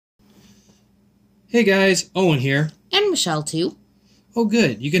Hey guys, Owen here. And Michelle, too. Oh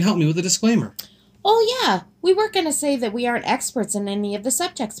good, you can help me with a disclaimer. Oh, yeah. We were going to say that we aren't experts in any of the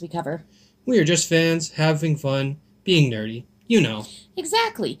subjects we cover. We are just fans, having fun, being nerdy. You know.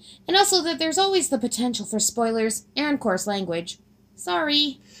 Exactly. And also that there's always the potential for spoilers and coarse language.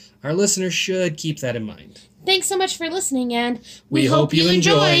 Sorry. Our listeners should keep that in mind. Thanks so much for listening, and we hope you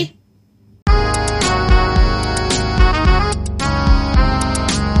enjoy.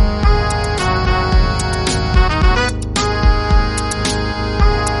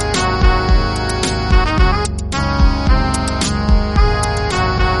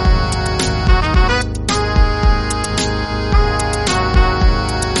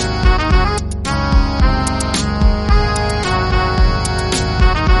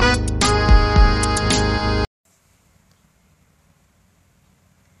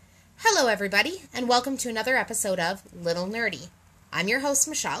 Hello, everybody, and welcome to another episode of Little Nerdy. I'm your host,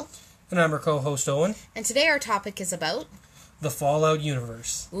 Michelle. And I'm our co-host, Owen. And today our topic is about the Fallout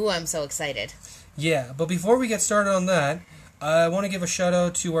universe. Ooh, I'm so excited. Yeah, but before we get started on that, I want to give a shout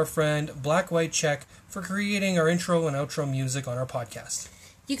out to our friend Black White Check for creating our intro and outro music on our podcast.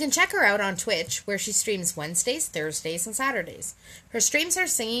 You can check her out on Twitch, where she streams Wednesdays, Thursdays, and Saturdays. Her streams are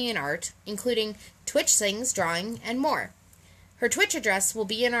singing and art, including Twitch sings, drawing, and more. Her Twitch address will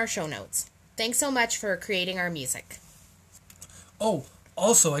be in our show notes. Thanks so much for creating our music. Oh,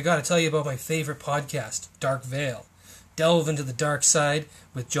 also, I gotta tell you about my favorite podcast, Dark Veil. Delve into the dark side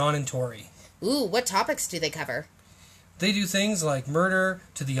with John and Tori. Ooh, what topics do they cover? They do things like murder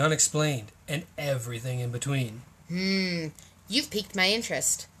to the unexplained and everything in between. You've piqued my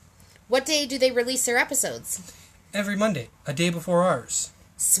interest. What day do they release their episodes? Every Monday, a day before ours.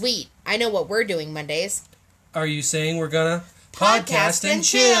 Sweet. I know what we're doing Mondays. Are you saying we're gonna podcast and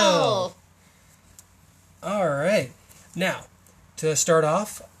chill? Alright. Now, to start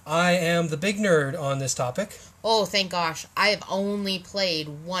off, I am the big nerd on this topic. Oh, thank gosh. I have only played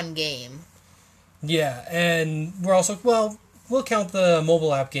one game. Yeah, and we're also, well, we'll count the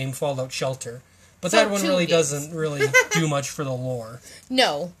mobile app game Fallout Shelter. But So, that one 2 really games. doesn't really do much for the lore.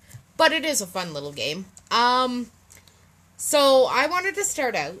 No, but it is a fun little game. So I wanted to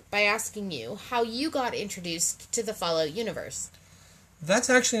start out by asking you how you got introduced to the Fallout universe. That's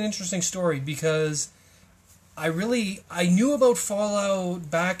actually an interesting story because I knew about Fallout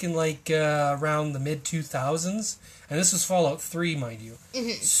back in around the mid-2000s, and this was Fallout 3, mind you.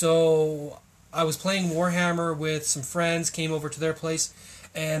 Mm-hmm. So I was playing Warhammer with some friends, came over to their place,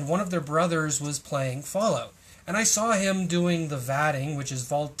 and one of their brothers was playing Fallout. And I saw him doing the VATing, which is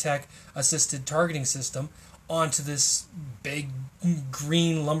Vault-Tec Assisted Targeting System, onto this big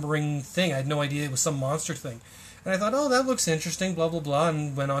green lumbering thing. I had no idea it was some monster thing. And I thought, oh, that looks interesting, blah, blah, blah,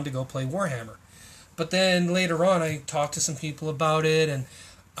 and went on to go play Warhammer. But then later on, I talked to some people about it, and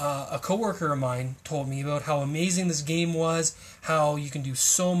a coworker of mine told me about how amazing this game was, how you can do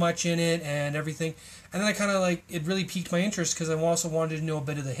so much in it and everything. And then I kind of it really piqued my interest because I also wanted to know a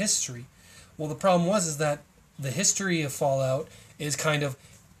bit of the history. Well, the problem is that the history of Fallout is kind of,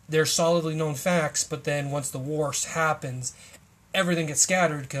 they're solidly known facts, but then once the war happens, everything gets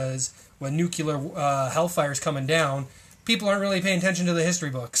scattered because when nuclear hellfire's coming down, people aren't really paying attention to the history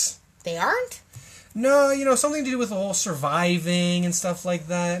books. They aren't? No, something to do with the whole surviving and stuff like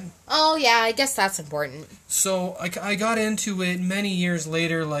that. Oh, yeah, I guess that's important. So I got into it many years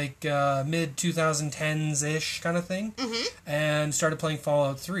later, mid-2010s-ish kind of thing, and started playing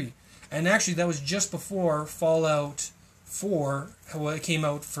Fallout 3. And actually, that was just before Fallout 4 came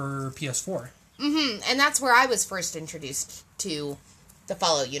out for PS4. And that's where I was first introduced to the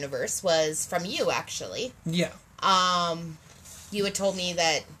Fallout universe, was from you, actually. Yeah. You had told me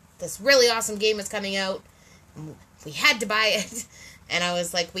that this really awesome game was coming out. We had to buy it. And I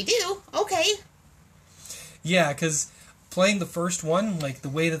was like, we do? Okay. Yeah, because playing the first one, the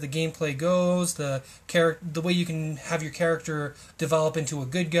way that the gameplay goes, the way you can have your character develop into a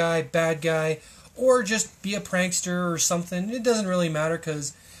good guy, bad guy, or just be a prankster or something, it doesn't really matter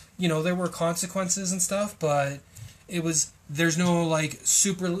because, there were consequences and stuff, but there's no,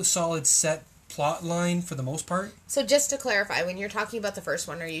 super solid set plot line for the most part. So just to clarify, when you're talking about the first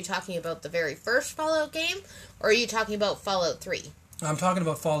one, are you talking about the very first Fallout game, or are you talking about Fallout 3? I'm talking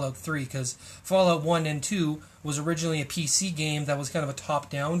about Fallout 3, because Fallout 1 and 2 was originally a PC game that was kind of a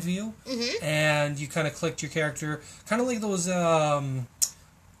top-down view, and you kind of clicked your character, kind of like those, not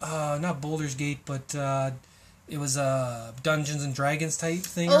Baldur's Gate, but it was a Dungeons and Dragons type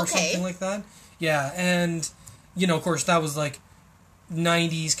thing or something like that. Yeah, and, of course, that was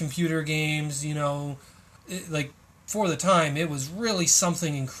 90s computer games, for the time, it was really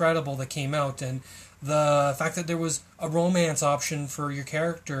something incredible that came out, and the fact that there was a romance option for your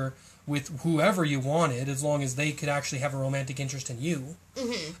character with whoever you wanted, as long as they could actually have a romantic interest in you.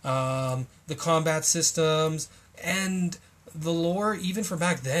 The combat systems and the lore, even for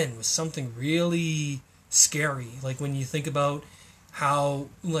back then, was something really scary. Like when you think about how,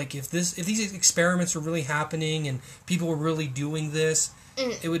 like, if these experiments were really happening and people were really doing this,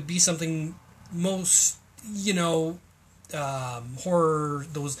 it would be something most, horror,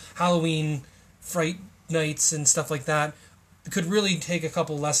 those Halloween fright nights and stuff like that, could really take a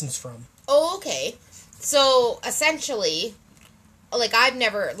couple lessons from. Oh, okay. So, essentially, like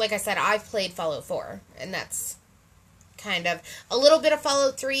I said, I've played Fallout 4, and that's kind of a little bit of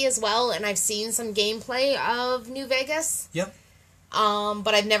Fallout 3 as well, and I've seen some gameplay of New Vegas. Yep.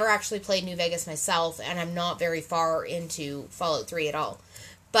 But I've never actually played New Vegas myself, and I'm not very far into Fallout 3 at all.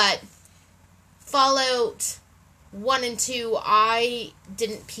 But Fallout 1 and 2, I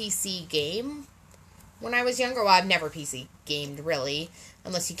didn't PC game when I was younger. Well, I've never PC gamed, really,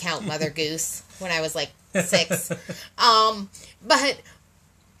 unless you count Mother Goose, when I was, 6. But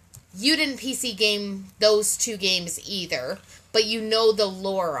you didn't PC game those two games either, but you know the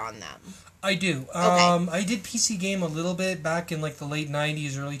lore on them. I do. Okay. I did PC game a little bit back in, the late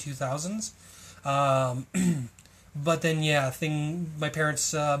 90s, early 2000s. But then, my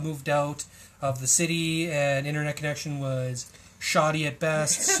parents moved out of the city, and internet connection was shoddy at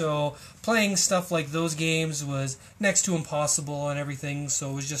best, so playing stuff like those games was next to impossible and everything,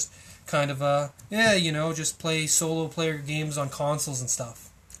 so it was just kind of just play solo player games on consoles and stuff.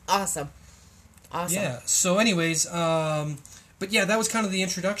 Awesome. Yeah, so anyways, but yeah, that was kind of the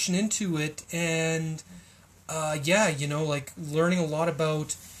introduction into it, and learning a lot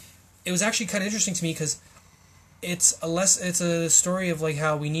about, it was actually kind of interesting to me, because it's a story of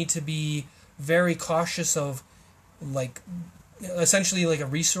how we need to be very cautious of essentially a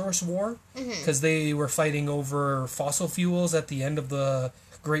resource war, because they were fighting over fossil fuels at the end of the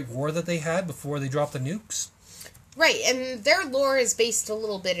Great War that they had before they dropped the nukes. Right, and their lore is based a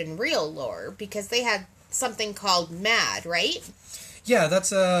little bit in real lore, because they had something called MAD, right? Yeah,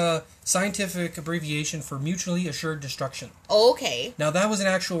 that's a scientific abbreviation for mutually assured destruction. Okay. Now, that was an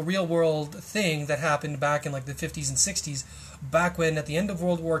actual real-world thing that happened back in the 50s and 60s, back when, at the end of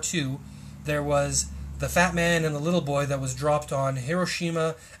World War II, there was the fat man and the little boy that was dropped on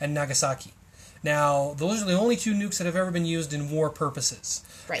Hiroshima and Nagasaki. Now, those are the only two nukes that have ever been used in war purposes.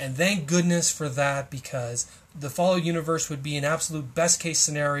 Right. And thank goodness for that, because the Fallout universe would be an absolute best-case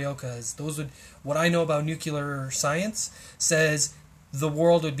scenario, because what I know about nuclear science says the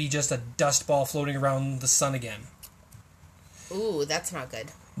world would be just a dust ball floating around the sun again. Ooh, that's not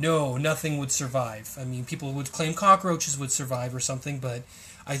good. No, nothing would survive. I mean, people would claim cockroaches would survive or something, but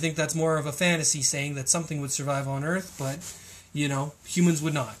I think that's more of a fantasy saying that something would survive on Earth, but, humans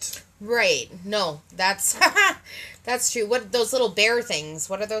would not. Right. No, that's that's true. What, those little bear things,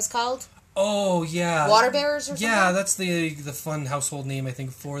 what are those called? Oh, yeah. Water bears or something? Yeah, that's the fun household name, I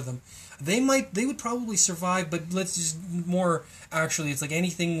think, for them. They would probably survive, but let's just more, actually, it's like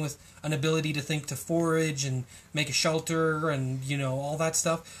anything with an ability to forage and make a shelter and, all that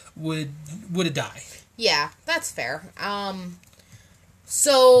stuff would die. Yeah, that's fair.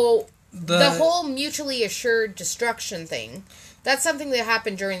 So, the whole mutually assured destruction thing, that's something that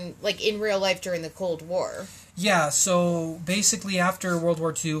happened during, in real life during the Cold War. Yeah, so basically after World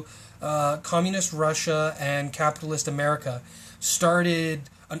War II, communist Russia and capitalist America started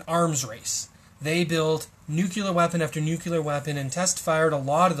an arms race. They built nuclear weapon after nuclear weapon and test-fired a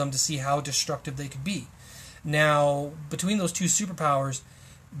lot of them to see how destructive they could be. Now, between those two superpowers,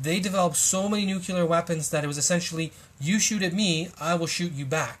 they developed so many nuclear weapons that it was essentially, you shoot at me, I will shoot you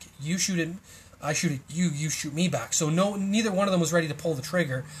back. You shoot at I shoot at you, you shoot me back. So neither one of them was ready to pull the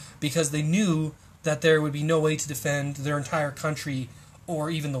trigger, because they knew that there would be no way to defend their entire country or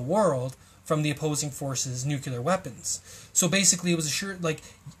even the world from the opposing forces' nuclear weapons. So basically it was assured,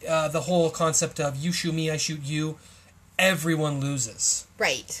 the whole concept of you shoot me, I shoot you, everyone loses.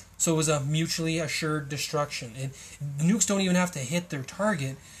 Right. So it was a mutually assured destruction. And nukes don't even have to hit their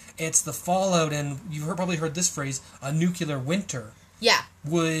target. It's the fallout, and you've probably heard this phrase, a nuclear winter. Yeah.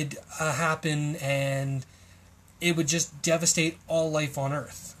 Would happen, and it would just devastate all life on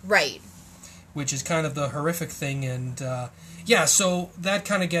Earth. Right. Which is kind of the horrific thing, and so that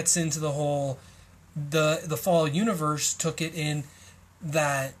kind of gets into the whole, the Fallout universe took it in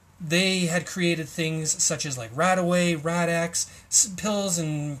that they had created things such as Radaway, Rad-X, pills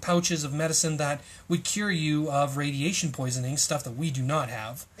and pouches of medicine that would cure you of radiation poisoning, stuff that we do not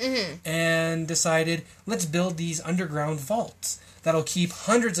have, and decided, let's build these underground vaults that'll keep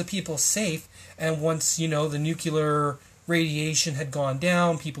hundreds of people safe, and once, the nuclear radiation had gone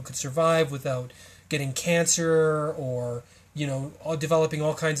down, people could survive without getting cancer or, developing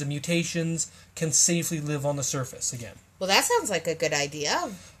all kinds of mutations can safely live on the surface again. Well, that sounds like a good idea.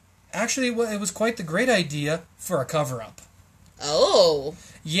 Actually, it was quite the great idea for a cover-up. Oh.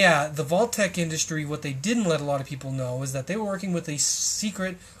 Yeah, the Vault-Tec industry, what they didn't let a lot of people know is that they were working with a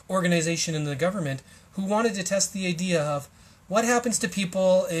secret organization in the government who wanted to test the idea of what happens to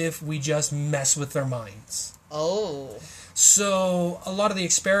people if we just mess with their minds. Oh. So, a lot of the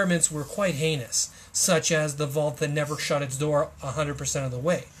experiments were quite heinous, such as the vault that never shut its door 100% of the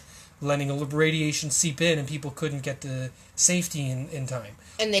way, letting a radiation seep in and people couldn't get to safety in time.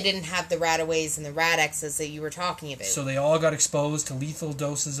 And they didn't have the Radaways and the Radexes that you were talking about. So they all got exposed to lethal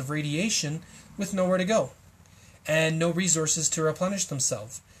doses of radiation with nowhere to go, and no resources to replenish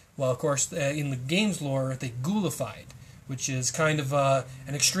themselves. Well, of course, in the game's lore, they ghoulified, which is kind of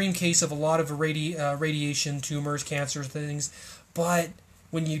an extreme case of a lot of radiation, tumors, cancer things. But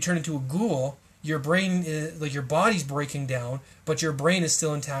when you turn into a ghoul, your brain, your body's breaking down, but your brain is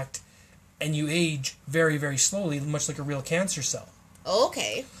still intact, and you age very, very slowly, much like a real cancer cell.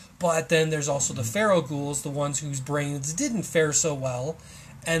 Okay. But then there's also the pharaoh ghouls, the ones whose brains didn't fare so well,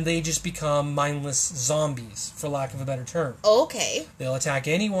 and they just become mindless zombies, for lack of a better term. Okay. They'll attack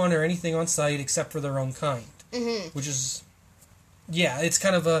anyone or anything on sight except for their own kind. Mm-hmm. Which is, it's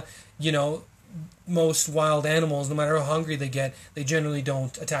kind of a, most wild animals, no matter how hungry they get, they generally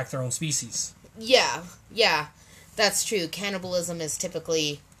don't attack their own species. Yeah, that's true. Cannibalism is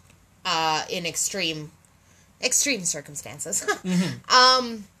typically in extreme circumstances.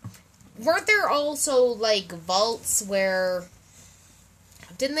 Mm-hmm. Weren't there also, like, vaults where...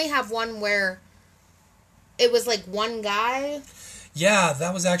 Didn't they have one where it was, like, one guy? Yeah,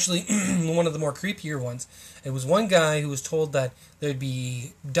 that was actually one of the more creepier ones. It was one guy who was told that there'd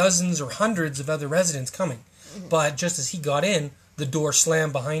be dozens or hundreds of other residents coming. Mm-hmm. But just as he got in, the door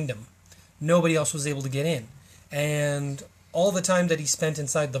slammed behind him. Nobody else was able to get in. And all the time that he spent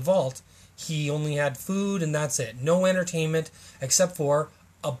inside the vault, he only had food and that's it. No entertainment except for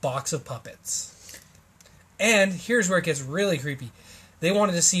a box of puppets. And here's where it gets really creepy. They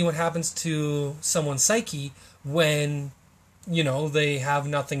wanted to see what happens to someone's psyche when, they have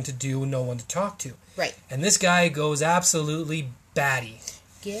nothing to do and no one to talk to. Right. And this guy goes absolutely batty.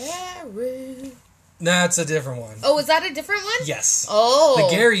 Gary. That's a different one. Oh, is that a different one? Yes. Oh.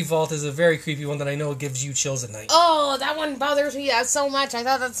 The Gary Vault is a very creepy one that I know gives you chills at night. Oh, that one bothers me so much. I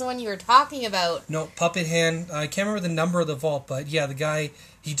thought that's the one you were talking about. No, Puppet Hand. I can't remember the number of the vault, but yeah, the guy,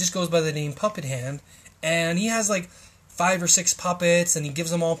 he just goes by the name Puppet Hand. And he has like 5 or 6 puppets, and he gives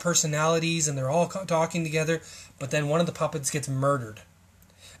them all personalities, and they're all talking together. But then one of the puppets gets murdered.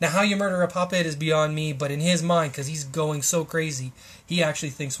 Now, how you murder a puppet is beyond me, but in his mind, because he's going so crazy, he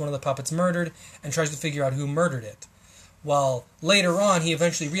actually thinks one of the puppets murdered and tries to figure out who murdered it. Well, later on, he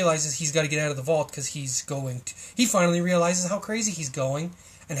eventually realizes he's got to get out of the vault because he finally realizes how crazy he's going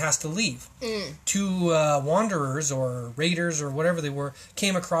and has to leave. 2 wanderers or raiders or whatever they were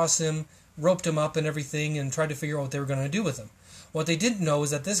came across him, roped him up and everything, and tried to figure out what they were going to do with him. What they didn't know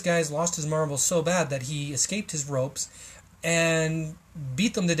is that this guy's lost his marbles so bad that he escaped his ropes and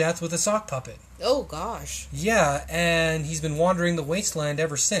beat them to death with a sock puppet. Oh, gosh. Yeah, and he's been wandering the wasteland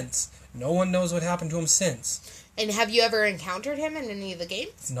ever since. No one knows what happened to him since. And have you ever encountered him in any of the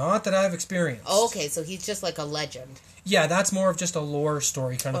games? Not that I've experienced. Oh, okay, so he's just like a legend. Yeah, that's more of just a lore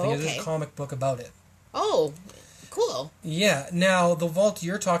story kind of thing. Okay. There's a comic book about it. Oh, cool. Yeah, now, the vault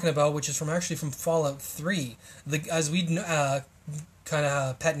you're talking about, which is from Fallout 3, as we kind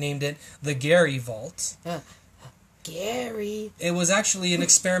of pet named it, the Gary Vault. Gary. It was actually an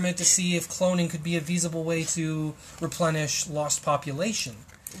experiment to see if cloning could be a feasible way to replenish lost population.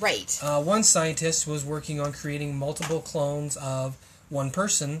 Right. One scientist was working on creating multiple clones of one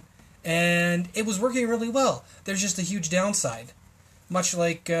person, and it was working really well. There's just a huge downside. Much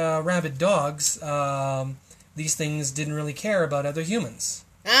like rabid dogs, these things didn't really care about other humans.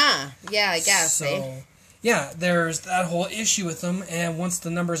 Ah, yeah, I guess. So, yeah, there's that whole issue with them, and once the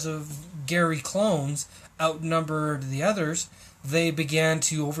numbers of Gary clones outnumbered the others, they began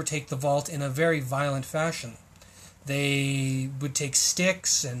to overtake the vault in a very violent fashion. They would take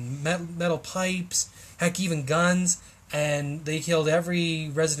sticks and metal pipes, heck, even guns, and they killed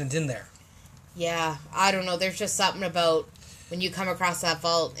every resident in there. Yeah, I don't know. There's just something about when you come across that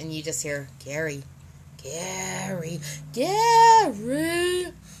vault and you just hear, Gary, Gary, Gary.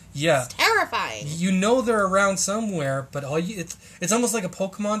 Yeah. It's terrifying. You know they're around somewhere, but it's almost like a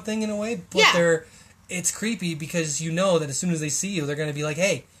Pokemon thing in a way, but yeah. It's creepy because you know that as soon as they see you, they're going to be like,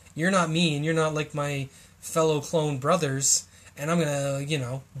 hey, you're not me, and you're not like my fellow clone brothers, and I'm going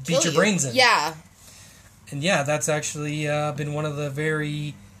to, beat your brains in. Yeah. And yeah, that's actually been one of the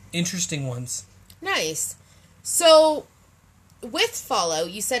very interesting ones. Nice. So, with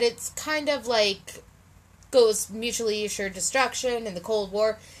Fallout, you said it's kind of like goes mutually assured destruction in the Cold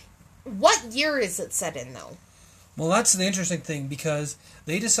War. What year is it set in, though? Well, that's the interesting thing, because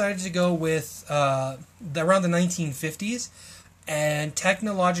they decided to go with around the 1950s, and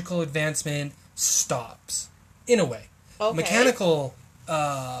technological advancement stops, in a way. Okay. Mechanical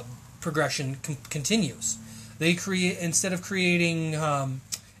progression continues. They instead of creating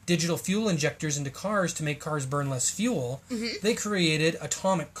digital fuel injectors into cars to make cars burn less fuel, they created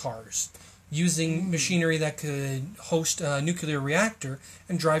atomic cars using machinery that could host a nuclear reactor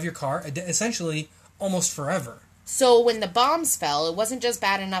and drive your car essentially almost forever. So when the bombs fell, it wasn't just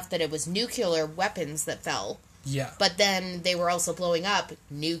bad enough that it was nuclear weapons that fell. Yeah. But then they were also blowing up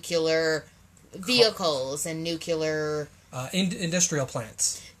nuclear vehicles and nuclear... industrial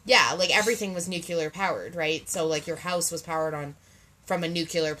plants. Yeah, like everything was nuclear powered, right? So like your house was powered on from a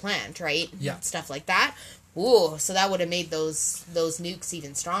nuclear plant, right? Yeah. Stuff like that. Ooh, so that would have made those nukes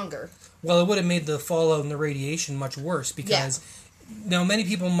even stronger. Well, it would have made the fallout and the radiation much worse, because now many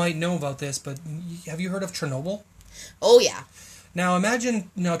people might know about this, but have you heard of Chernobyl? Oh, yeah. Now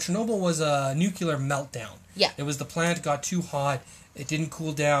Chernobyl was a nuclear meltdown. Yeah. It was the plant got too hot, it didn't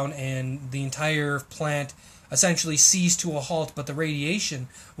cool down, and the entire plant essentially seized to a halt, but the radiation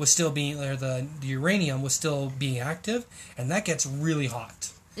was still the uranium was still being active, and that gets really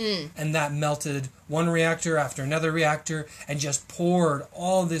hot. And that melted one reactor after another reactor and just poured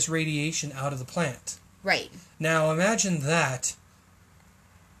all this radiation out of the plant. Right. Now imagine that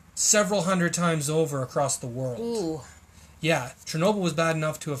several hundred times over across the world. Ooh. Yeah, Chernobyl was bad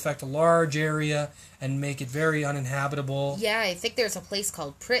enough to affect a large area and make it very uninhabitable. Yeah, I think there's a place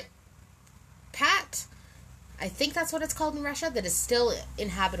called Pripyat. I think that's what it's called in Russia, that is still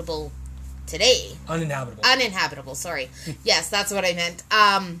inhabitable today. Uninhabitable, sorry. Yes, that's what I meant.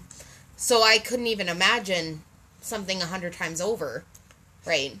 So I couldn't even imagine something 100 times over,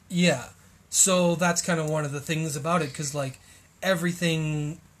 right? Yeah. So that's kind of one of the things about it, because, like,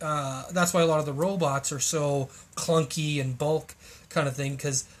 everything... that's why a lot of the robots are so clunky and bulk kind of thing,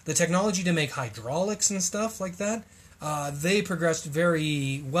 because the technology to make hydraulics and stuff like that, they progressed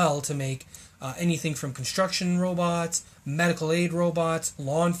very well to make anything from construction robots, medical aid robots,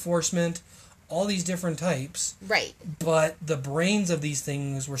 law enforcement, all these different types. Right. But the brains of these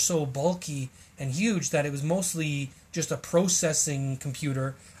things were so bulky and huge that it was mostly just a processing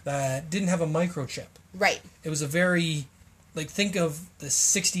computer that didn't have a microchip. Right. It was a very... Like, think of the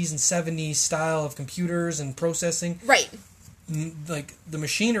 60s and 70s style of computers and processing. Right. Like, the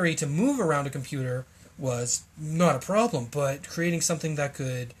machinery to move around a computer was not a problem, but creating something that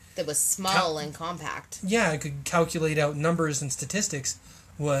could... That was small and compact. Yeah, it could calculate out numbers and statistics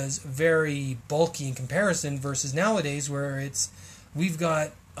was very bulky in comparison versus nowadays where we've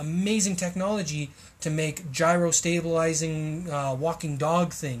got amazing technology to make gyro-stabilizing walking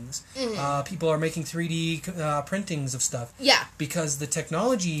dog things. People are making 3D printings of stuff. Yeah. Because the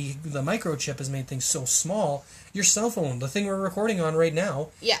technology, the microchip has made things so small. Your cell phone, the thing we're recording on right now,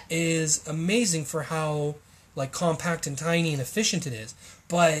 is amazing for how like compact and tiny and efficient it is.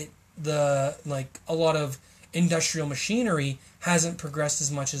 But a lot of industrial machinery hasn't progressed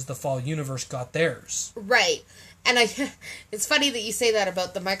as much as the Fall universe got theirs. Right. And it's funny that you say that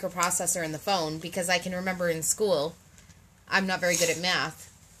about the microprocessor in the phone, because I can remember in school, I'm not very good at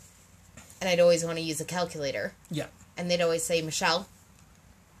math, and I'd always want to use a calculator. Yeah. And they'd always say, Michelle,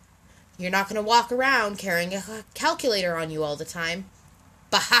 you're not going to walk around carrying a calculator on you all the time.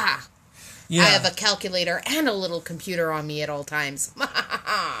 Baha! Yeah. I have a calculator and a little computer on me at all times.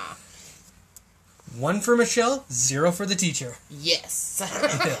 1 for Michelle, 0 for the teacher. Yes.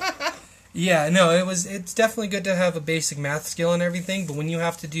 Yeah, no, it's definitely good to have a basic math skill and everything, but when you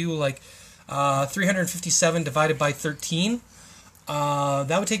have to do, 357 divided by 13,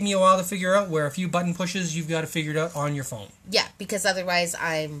 that would take me a while to figure out, where a few button pushes, you've got to figure it out on your phone. Yeah, because otherwise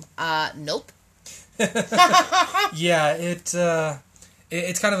I'm, nope. Yeah, it's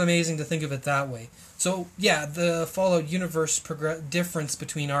kind of amazing to think of it that way. So, yeah, the Fallout universe difference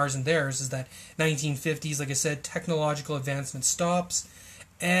between ours and theirs is that 1950s, like I said, technological advancement stops.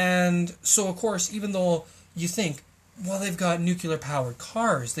 And so, of course, even though you think, well, they've got nuclear-powered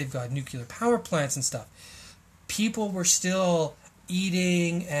cars, they've got nuclear power plants and stuff, people were still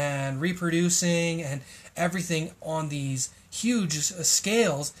eating and reproducing and everything on these huge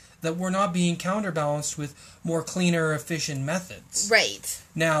scales that were not being counterbalanced with more cleaner, efficient methods. Right.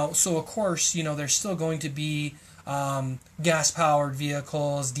 Now, so, of course, there's still going to be gas-powered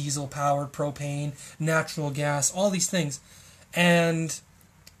vehicles, diesel-powered, propane, natural gas, all these things. And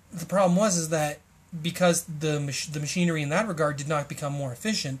the problem is that because the machinery in that regard did not become more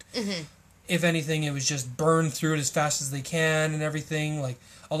efficient, if anything, it was just burned through it as fast as they can and everything. Like,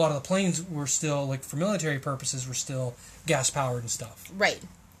 a lot of the planes were still, like, for military purposes, were still gas-powered and stuff. Right.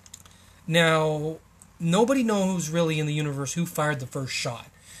 Now, nobody knows really in the universe who fired the first shot.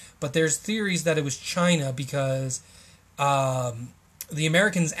 But there's theories that it was China because the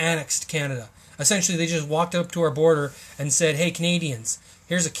Americans annexed Canada. Essentially, they just walked up to our border and said, "Hey, Canadians,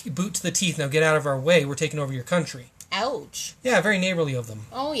 here's a boot to the teeth. Now get out of our way. We're taking over your country." Ouch. Yeah, very neighborly of them.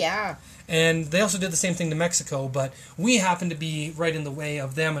 Oh, yeah. And they also did the same thing to Mexico, but we happened to be right in the way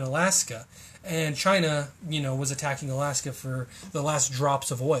of them in Alaska. And China, was attacking Alaska for the last drops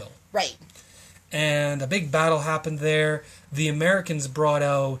of oil. Right. And a big battle happened there. The Americans brought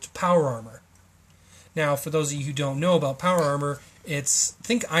out power armor. Now, for those of you who don't know about power armor,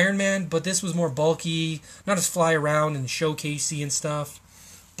 think Iron Man, but this was more bulky, not as fly around and showcasey and stuff.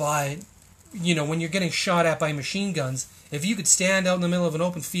 But, when you're getting shot at by machine guns, if you could stand out in the middle of an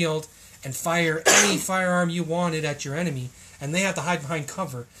open field and fire any firearm you wanted at your enemy, and they have to hide behind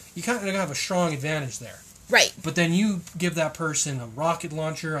cover, you kind of have a strong advantage there. Right. But then you give that person a rocket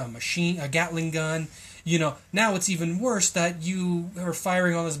launcher, a Gatling gun. Now it's even worse that you are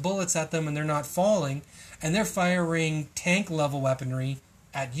firing all those bullets at them and they're not falling, and they're firing tank-level weaponry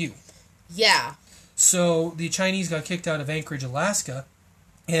at you. Yeah. So the Chinese got kicked out of Anchorage, Alaska,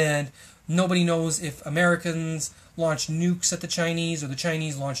 and nobody knows if Americans launched nukes at the Chinese or the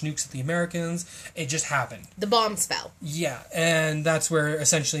Chinese launched nukes at the Americans. It just happened. The bombs fell. Yeah, and that's where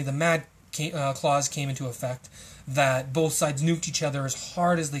essentially the Mad Clause came into effect, that both sides nuked each other as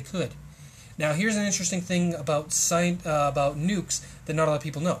hard as they could. Now, here's an interesting thing about nukes that not a lot of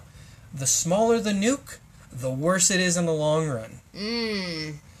people know. The smaller the nuke, the worse it is in the long run.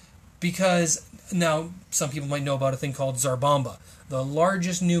 Because, now, some people might know about a thing called Tsar Bomba, the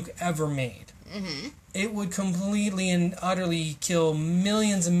largest nuke ever made. Mm-hmm. It would completely and utterly kill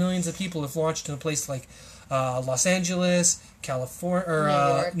millions and millions of people if launched in a place like Los Angeles, California,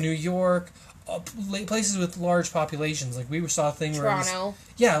 or New York, places with large populations. Like, we saw a thing where Toronto.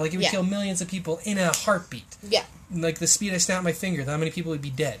 it would kill millions of people in a heartbeat. Yeah. Like the speed I snap my finger, how many people would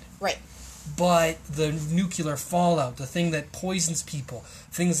be dead? Right. But the nuclear fallout, the thing that poisons people,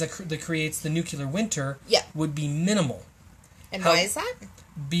 things that creates the nuclear winter, would be minimal. And why is that?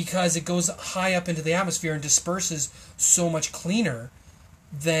 Because it goes high up into the atmosphere and disperses so much cleaner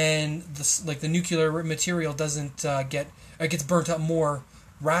than the nuclear material gets burnt up more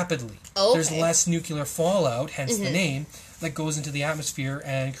rapidly. Okay. There's less nuclear fallout, hence the name, that goes into the atmosphere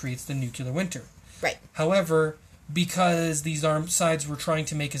and creates the nuclear winter. Right. However, because these armed sides were trying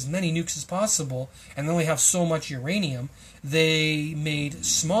to make as many nukes as possible, and they only have so much uranium, they made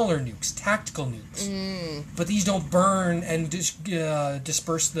smaller nukes, tactical nukes. But these don't burn and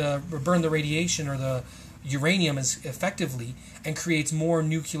burn the radiation or the uranium as effectively, and creates more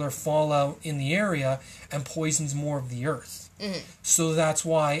nuclear fallout in the area and poisons more of the Earth. So that's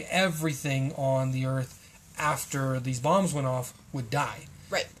why everything on the Earth after these bombs went off would die.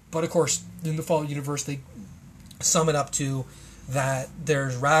 Right. But of course, in the Fallout universe, they sum it up to that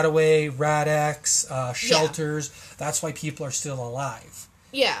there's Radaway, Rad-X, shelters. That's why people are still alive.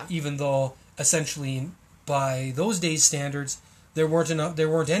 Yeah. Even though, essentially, by those days' standards, there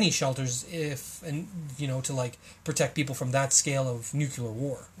weren't any shelters to protect people from that scale of nuclear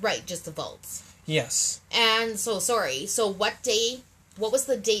war. Right, just the vaults. Yes. And so what was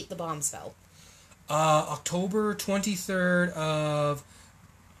the date the bombs fell? October 23rd of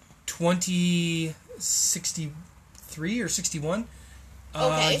 2063 or 61.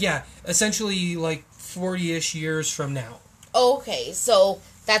 Okay. Yeah, essentially 40-ish years from now. Okay, so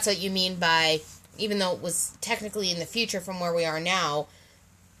that's what you mean by, even though it was technically in the future from where we are now,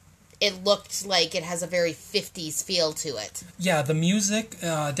 it looked like it has a very 50s feel to it. Yeah, the music,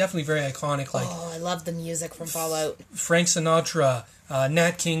 definitely very iconic. I love the music from Fallout. Frank Sinatra,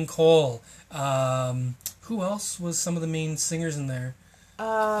 Nat King Cole. Who else was some of the main singers in there?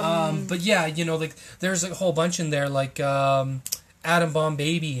 But yeah, there's a whole bunch in there, Atom Bomb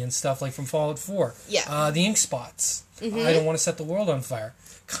Baby and stuff, from Fallout 4. Yeah. The Ink Spots. I Don't Want to Set the World on Fire.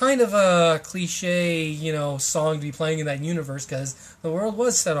 Kind of a cliche, song to be playing in that universe, because the world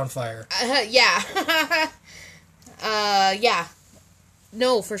was set on fire. Yeah. Yeah.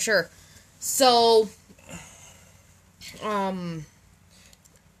 No, for sure. So,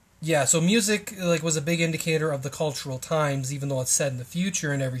 Yeah, so music was a big indicator of the cultural times, even though it's set in the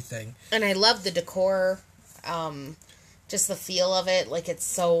future and everything. And I love the decor, just the feel of it. It's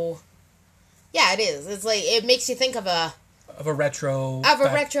so, yeah, it is. It's it makes you think of a retro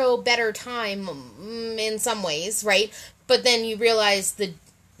better time in some ways, right? But then you realize the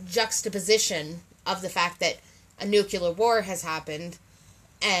juxtaposition of the fact that a nuclear war has happened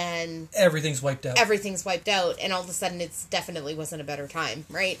and everything's wiped out. Everything's wiped out, and all of a sudden it definitely wasn't a better time,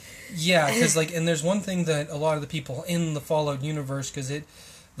 right? Yeah, because and there's one thing that a lot of the people in the Fallout universe, because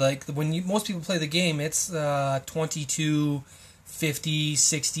most people play the game, it's 22, 50,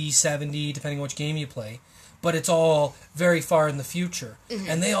 60, 70, depending on which game you play, but it's all very far in the future,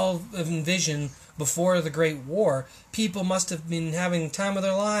 and they all envision before the Great War, people must have been having time of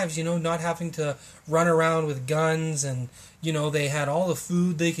their lives, not having to run around with guns, and they had all the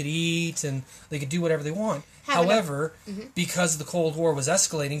food they could eat, and they could do whatever they want. However, because the Cold War was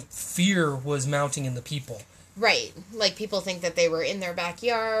escalating, fear was mounting in the people. Right. Like, people think that they were in their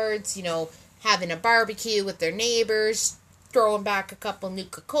backyards, having a barbecue with their neighbors, throwing back a couple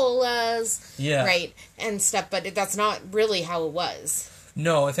Nuka-Colas. Yeah. Right. And stuff, but that's not really how it was.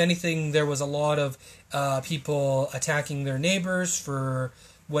 No, if anything, there was a lot of people attacking their neighbors for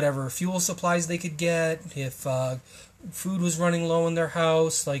whatever fuel supplies they could get. If food was running low in their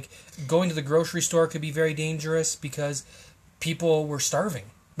house, like going to the grocery store could be very dangerous because people were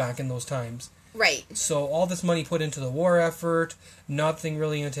starving back in those times. Right. So all this money put into the war effort, nothing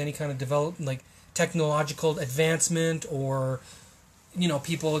really into any kind of technological advancement, or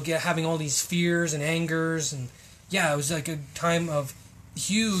people having all these fears and angers, and it was like a time of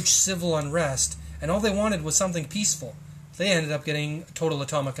huge civil unrest, and all they wanted was something peaceful. They ended up getting total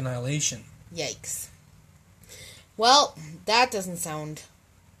atomic annihilation. Yikes. Well, that doesn't sound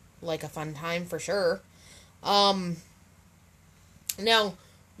like a fun time for sure. Now,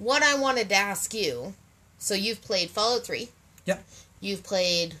 what I wanted to ask you, so you've played Fallout 3. Yep. You've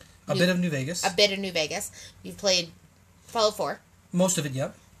played a bit of New Vegas. You've played Fallout 4. Most of it,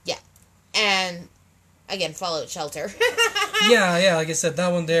 yep. Yeah. And again, Fallout Shelter. yeah, like I said,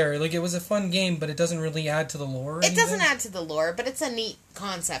 that one there, it was a fun game, but it doesn't really add to the lore. It doesn't add to the lore, but it's a neat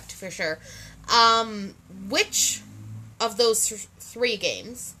concept for sure. Which of those three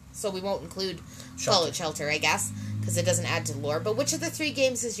games, so we won't include Fallout Shelter, I guess, because it doesn't add to the lore, but which of the three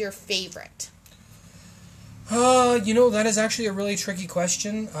games is your favorite? That is actually a really tricky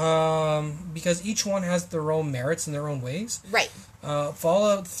question, because each one has their own merits in their own ways. Right.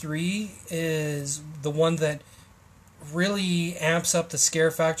 Fallout 3 is the one that really amps up the scare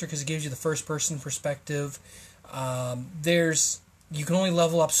factor because it gives you the first-person perspective. You can only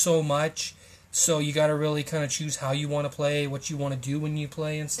level up so much, so you got to really kind of choose how you want to play, what you want to do when you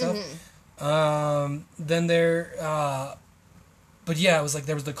play and stuff. But yeah, it was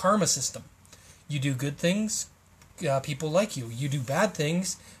there was the karma system. You do good things, people like you. You do bad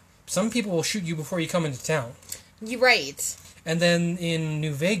things, some people will shoot you before you come into town. You're right. And then in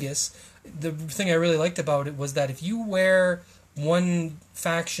New Vegas, the thing I really liked about it was that if you wear one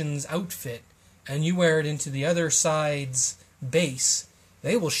faction's outfit and you wear it into the other side's base,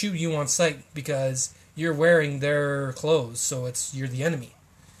 they will shoot you on sight because you're wearing their clothes, so you're the enemy.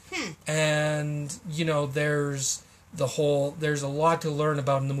 And, there's a lot to learn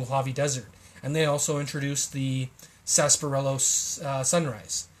about in the Mojave Desert. And they also introduced the Sarsaparilla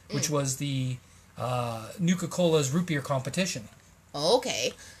Sunrise, which was the Nuka-Cola's root beer competition.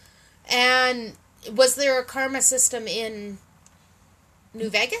 Okay. And was there a karma system in New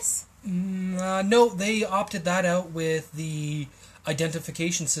Vegas? No, they opted that out with the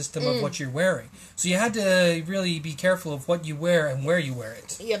identification system of what you're wearing. So you had to really be careful of what you wear and where you wear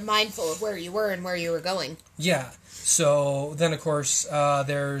it. You're mindful of where you were and where you were going. Yeah. So then, of course,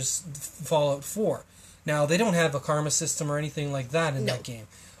 there's Fallout 4. Now, they don't have a karma system or anything like that in that game.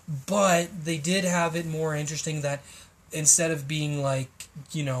 But they did have it more interesting that instead of being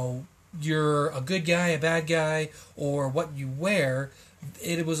you're a good guy, a bad guy, or what you wear,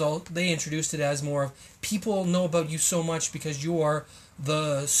 they introduced it as more of people know about you so much because you are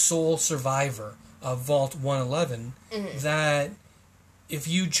the sole survivor of Vault 111 that if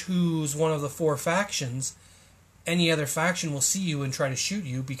you choose one of the four factions, any other faction will see you and try to shoot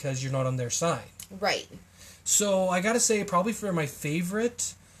you because you're not on their side. Right. So I gotta say, probably for my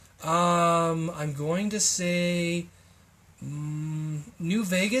favorite, I'm going to say New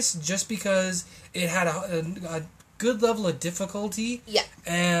Vegas, just because it had a good level of difficulty. Yeah.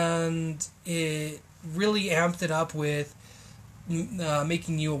 And it really amped it up with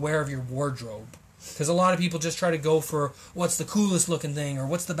making you aware of your wardrobe. Because a lot of people just try to go for what's the coolest looking thing or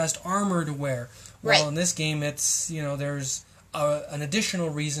what's the best armor to wear. Well, in this game, it's, there's an additional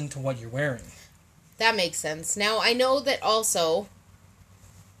reason to what you're wearing. That makes sense. Now, I know that also,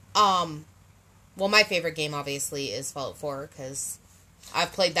 my favorite game, obviously, is Fallout 4, because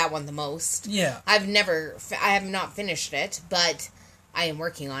I've played that one the most. Yeah. I have not finished it, but I am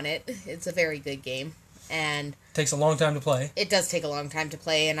working on it. It's a very good game, and takes a long time to play. It does take a long time to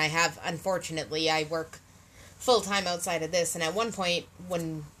play, and unfortunately, I work full-time outside of this, and at one point,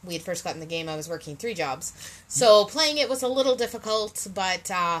 when we had first gotten the game, I was working 3 jobs. So playing it was a little difficult,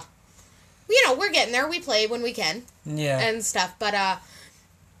 but, we're getting there. We play when we can. Yeah. And stuff, but,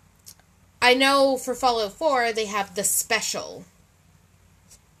 I know for Fallout 4, they have the special,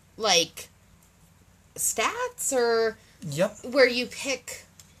 like, stats, or... Yep. Where you pick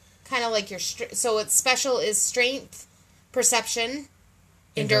kind of like your... So it's special is strength, perception,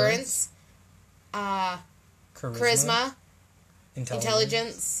 endurance, charisma,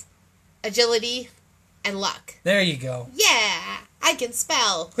 intelligence, agility, and luck. There you go. Yeah! I can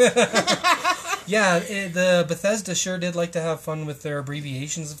spell! Yeah, the Bethesda sure did like to have fun with their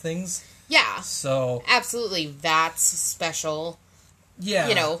abbreviations of things. Yeah. So... Absolutely, that's special.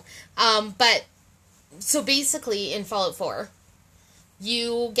 Yeah. But... So basically, in Fallout 4,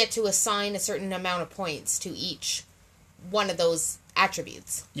 you get to assign a certain amount of points to each one of those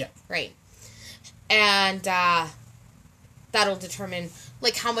attributes. Yeah. Right. And that'll determine,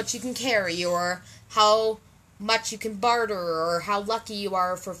 like, how much you can carry, or how much you can barter, or how lucky you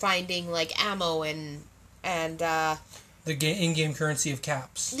are for finding, like, ammo and the in-game currency of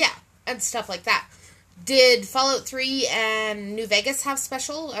caps. Yeah, and stuff like that. Did Fallout 3 and New Vegas have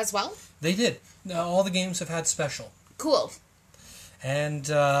special as well? They did. All the games have had special. Cool. And,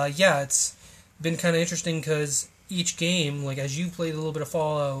 it's been kind of interesting because each game, like, as you played a little bit of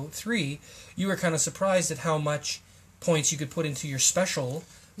Fallout 3, you were kind of surprised at how much points you could put into your special.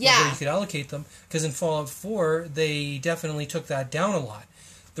 Yeah. Where you could allocate them. Because in Fallout 4, they definitely took that down a lot.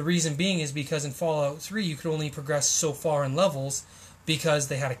 The reason being is because in Fallout 3, you could only progress so far in levels because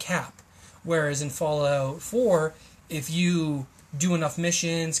they had a cap. Whereas in Fallout 4, if you do enough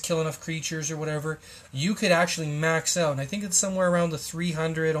missions, kill enough creatures or whatever, you could actually max out. And I think it's somewhere around the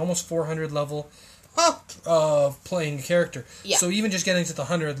 300, almost 400 level of playing a character. Yeah. So even just getting to the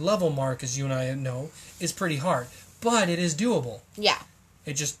 100 level mark, as you and I know, is pretty hard. But it is doable. Yeah.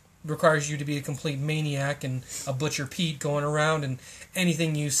 It just requires you to be a complete maniac and a Butcher Pete going around, and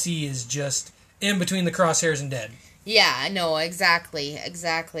anything you see is just in between the crosshairs and dead. Yeah, no, exactly.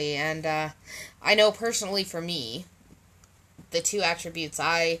 And I know personally for me, the 2 attributes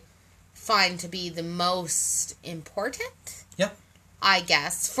I find to be the most important, Yep. I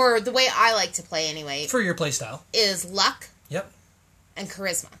guess, for the way I like to play anyway. For your playstyle. Is luck. Yep. And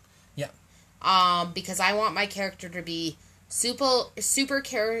charisma. Yep. Because I want my character to be super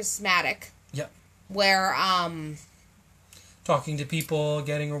charismatic. Yep. Where, talking to people,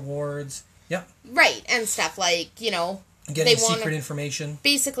 getting rewards. Yep. Right, and stuff like, getting secret information.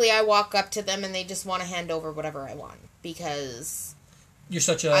 Basically, I walk up to them and they just want to hand over whatever I want. Because... You're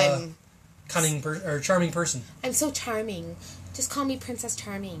such a cunning or charming person. I'm so charming. Just call me Princess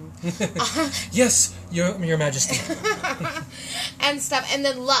Charming. Yes, your Majesty. And stuff. And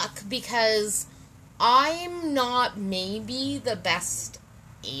then luck, because I'm not maybe the best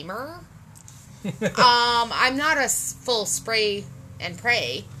aimer. I'm not a full spray and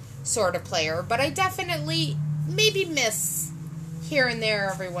pray sort of player, but I definitely maybe miss here and there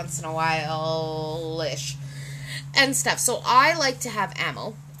every once in a while-ish and stuff. So I like to have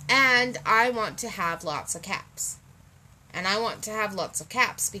ammo, and I want to have lots of caps. And I want to have lots of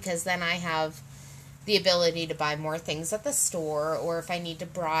caps because then I have the ability to buy more things at the store, or if I need to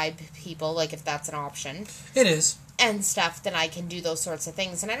bribe people, like if that's an option. It is. And stuff, then I can do those sorts of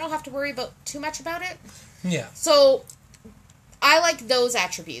things, and I don't have to worry too much about it. Yeah. So I like those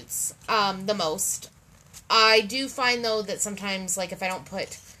attributes the most. I do find, though, that sometimes, like, if I don't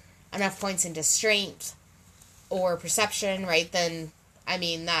put enough points into strength or perception, right, then, I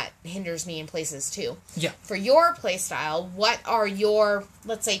mean, that hinders me in places, too. Yeah. For your playstyle, what are your,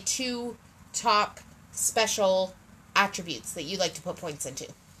 let's say, 2 top special attributes that you like to put points into?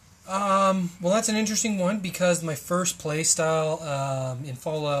 Well, that's an interesting one, because my first playstyle in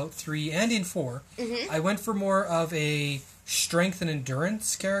Fallout 3 and in 4, I went for more of a strength and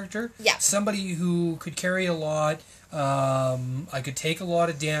endurance character. Yeah. Somebody who could carry a lot, I could take a lot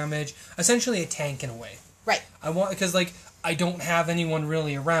of damage, essentially a tank in a way. Right. Because, like, I don't have anyone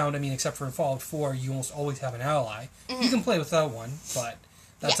really around. I mean, except for in Fallout 4, you almost always have an ally. You can play without one, but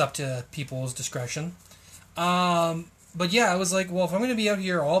that's up to people's discretion. But yeah, I was like, well, if I'm going to be out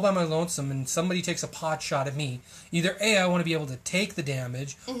here all by my lonesome and somebody takes a pot shot at me, either A, I want to be able to take the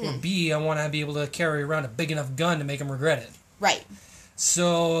damage, or B, I want to be able to carry around a big enough gun to make them regret it. Right.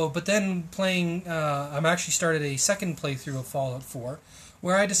 So, but then playing, I'm actually started a second playthrough of Fallout 4,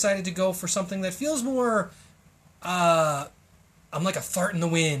 where I decided to go for something that feels more, I'm like a fart in the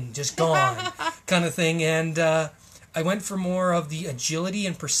wind, just gone, kind of thing, and I went for more of the agility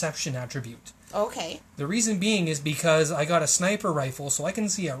and perception attribute. Okay. The reason being is because I got a sniper rifle, so I can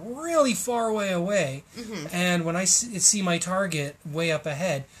see a really far way away, and when I see my target way up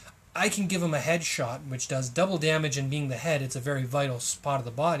ahead, I can give him a headshot, which does double damage, and being the head, it's a very vital spot of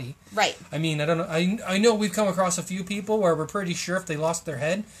the body. Right. I mean, I don't know. I know we've come across a few people where we're pretty sure if they lost their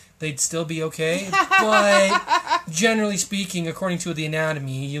head, they'd still be okay. But generally speaking, according to the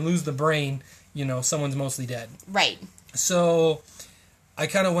anatomy, you lose the brain, someone's mostly dead. Right. So I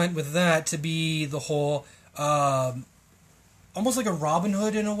kind of went with that to be the whole, almost like a Robin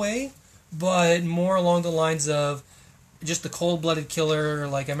Hood in a way, but more along the lines of just the cold-blooded killer.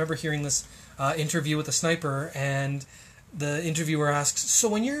 Like, I remember hearing this interview with a sniper, and the interviewer asks, so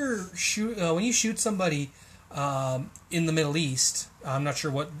when you shoot somebody in the Middle East, I'm not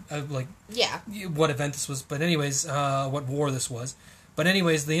sure what event this was, but anyways, what war this was. But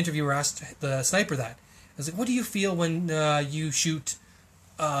anyways, the interviewer asked the sniper that. I was like, what do you feel when you shoot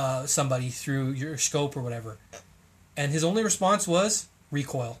somebody through your scope or whatever? And his only response was,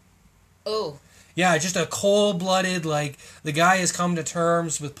 recoil. Oh. Yeah, just a cold-blooded, like, the guy has come to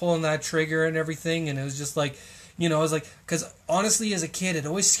terms with pulling that trigger and everything, and it was just like, it was like, because honestly, as a kid, it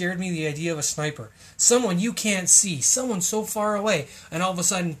always scared me, the idea of a sniper. Someone you can't see, someone so far away, and all of a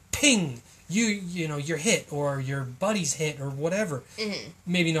sudden, ping, you're hit, or your buddy's hit, or whatever. Mm-hmm.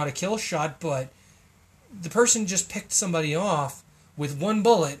 Maybe not a kill shot, but the person just picked somebody off with one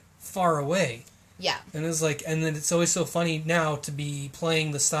bullet far away. Yeah. And it's like, and then it's always so funny now to be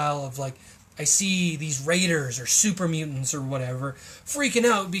playing the style of, like, I see these raiders or super mutants or whatever freaking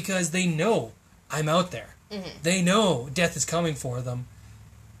out because they know I'm out there. Mm-hmm. They know death is coming for them,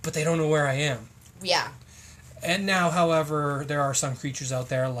 but they don't know where I am. Yeah. And now, however, there are some creatures out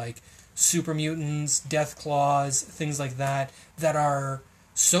there like super mutants, death claws, things like that are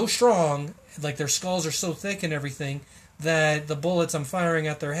so strong, like their skulls are so thick and everything, that the bullets I'm firing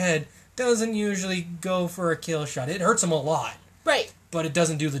at their head doesn't usually go for a kill shot. It hurts them a lot. Right. But it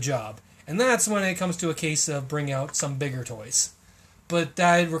doesn't do the job. And that's when it comes to a case of bring out some bigger toys. But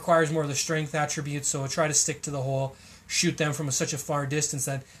that requires more of the strength attributes, so I try to stick to the whole shoot them from such a far distance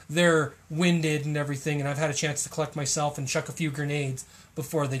that they're winded and everything, and I've had a chance to collect myself and chuck a few grenades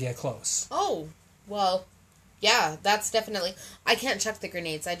before they get close. Oh, well, yeah, that's definitely... I can't chuck the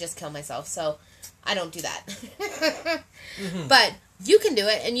grenades, I just kill myself, so I don't do that. Mm-hmm. But you can do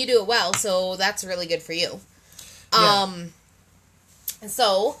it, and you do it well, so that's really good for you. Yeah.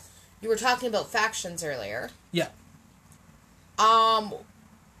 So... You were talking about factions earlier. Yeah.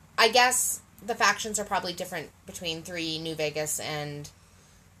 I guess the factions are probably different between 3, New Vegas, and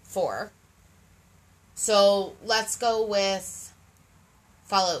 4. So, let's go with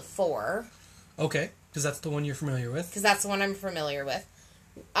Fallout 4. Okay, because that's the one you're familiar with. Because that's the one I'm familiar with.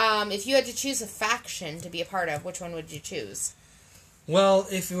 If you had to choose a faction to be a part of, which one would you choose? Well,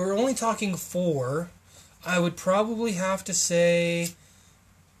 if we're only talking 4, I would probably have to say...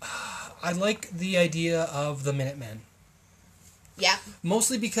 I like the idea of the Minutemen. Yeah.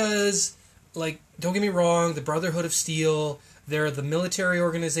 Mostly because, like, don't get me wrong, the Brotherhood of Steel, they're the military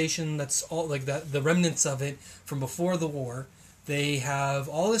organization that's all, like, the remnants of it from before the war. They have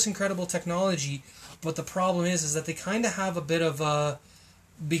all this incredible technology, but the problem is that they kind of have a bit of a...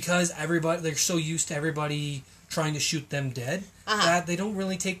 Because they're so used to everybody trying to shoot them dead, that they don't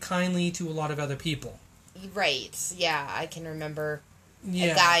really take kindly to a lot of other people. Right. Yeah, I can remember...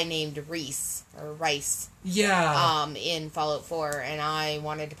 Yeah. A guy named Rice. Yeah. In Fallout 4, and I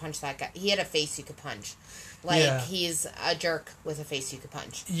wanted to punch that guy. He had a face you could punch. Like, he's a jerk with a face you could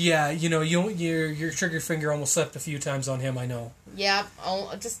punch. Yeah, your trigger finger almost slipped a few times on him, I know. Yeah,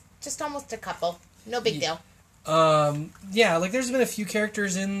 just almost a couple. No big deal. Yeah, like, there's been a few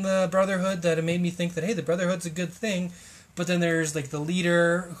characters in the Brotherhood that have made me think that, hey, the Brotherhood's a good thing, but then there's, like, the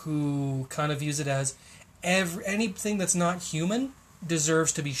leader who kind of views it as anything that's not human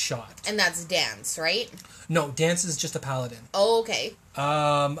deserves to be shot. And that's Dance, right? No, Dance is just a paladin. Oh, okay.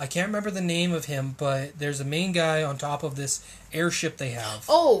 I can't remember the name of him, but there's a main guy on top of this airship they have.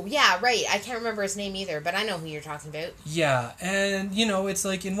 Oh, yeah, right. I can't remember his name either, but I know who you're talking about. Yeah, and, it's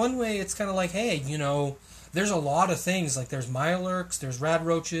like, in one way, it's kind of like, hey, there's a lot of things. Like, there's Mirelurks, there's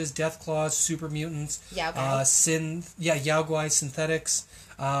Radroaches, Deathclaws, Super Mutants. Yaogwai. Yaogwai, Synthetics.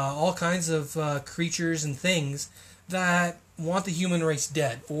 All kinds of creatures and things that want the human race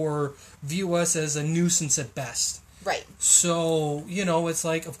dead or view us as a nuisance at best. Right. So, it's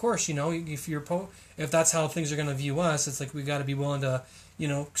like, of course, if that's how things are going to view us, it's like we got to be willing to,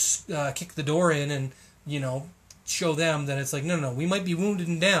 kick the door in and, show them that it's like, no, we might be wounded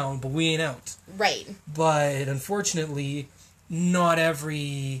and down, but we ain't out. Right. But unfortunately, not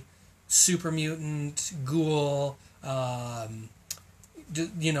every super mutant, ghoul, or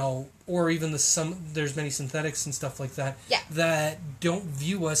even there's many synthetics and stuff like that Yeah. that don't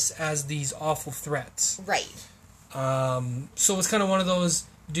view us as these awful threats. Right. So it's kind of one of those.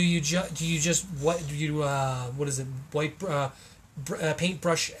 Do you just what do you what is it, white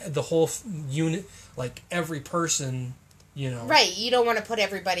paintbrush the whole unit, like every person, Right. You don't want to put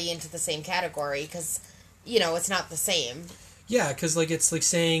everybody into the same category because, it's not the same. Yeah, because it's like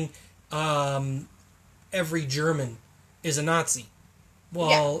saying every German is a Nazi.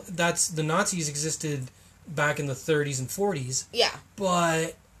 Well, the Nazis existed back in the 30s and 40s. Yeah.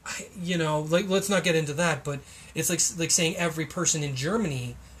 But let's not get into that. But it's like saying every person in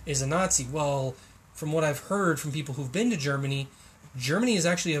Germany is a Nazi. Well, from what I've heard from people who've been to Germany, Germany is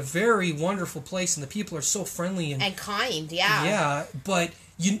actually a very wonderful place, and the people are so friendly and kind. Yeah. Yeah, but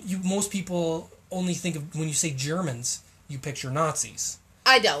most people only think of, when you say Germans, you picture Nazis.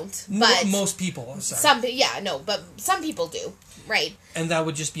 I don't, but most people. I'm sorry. But some people do, right? And that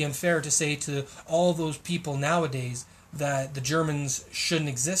would just be unfair to say to all those people nowadays that the Germans shouldn't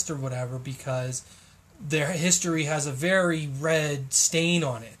exist or whatever, because their history has a very red stain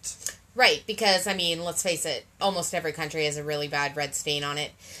on it. Right, because, let's face it, almost every country has a really bad red stain on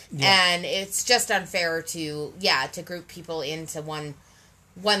it. Yeah. And it's just unfair to group people into one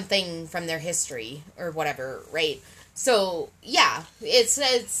thing from their history or whatever, right? So, yeah,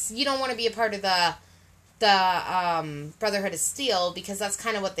 it's you don't want to be a part of the Brotherhood of Steel, because that's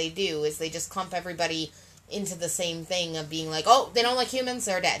kind of what they do, is they just clump everybody into the same thing of being like, oh, they don't like humans,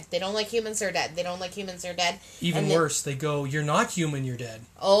 they're dead. They don't like humans, they're dead. They don't like humans, they're dead. Even worse, they go, you're not human, you're dead.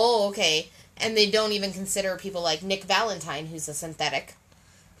 Oh, okay. And they don't even consider people like Nick Valentine, who's a synthetic.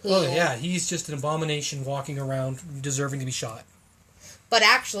 Oh, yeah, he's just an abomination walking around deserving to be shot. But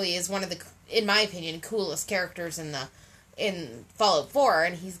actually is one of the, in my opinion, coolest characters in Fallout 4,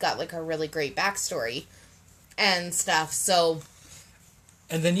 and he's got a really great backstory and stuff, so...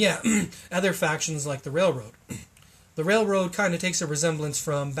 And then, other factions like the Railroad. The Railroad kind of takes a resemblance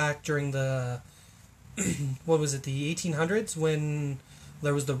from back during the, what was it, the 1800s, when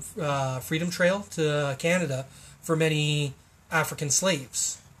there was the Freedom Trail to Canada for many African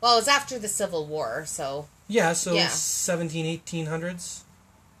slaves. Well, it was after the Civil War, so... Yeah, so 1800s?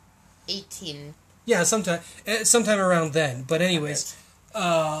 18. Yeah, sometime around then. But anyways,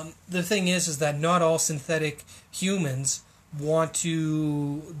 the thing is that not all synthetic humans want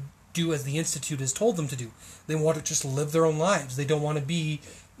to do as the Institute has told them to do. They want to just live their own lives. They don't want to be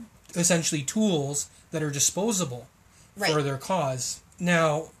essentially tools that are disposable for their cause.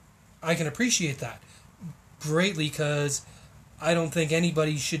 Now, I can appreciate that greatly, because I don't think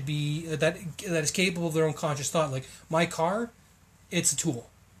anybody should be that is capable of their own conscious thought. Like my car, it's a tool.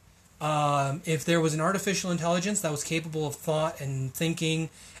 If there was an artificial intelligence that was capable of thought and thinking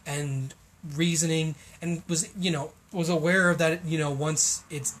and reasoning and was aware of that, once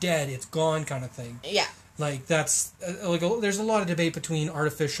it's dead, it's gone kind of thing. Yeah. That's there's a lot of debate between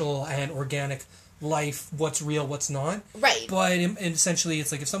artificial and organic life, what's real, what's not. Right. But essentially,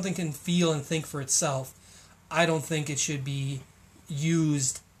 it's like if something can feel and think for itself, I don't think it should be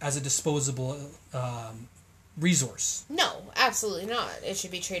used as a disposable resource. No, absolutely not. It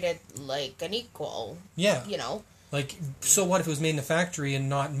should be treated like an equal. Yeah. So what if it was made in a factory and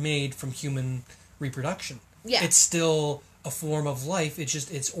not made from human reproduction? Yeah. It's still a form of life. It's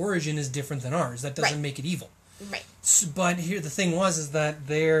just its origin is different than ours. That doesn't make it evil. Right. But here the thing is that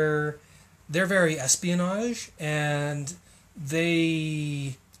they're very espionage, and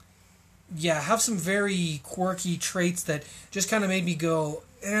they have some very quirky traits that just kind of made me go,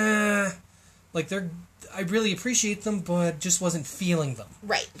 I really appreciate them, but just wasn't feeling them.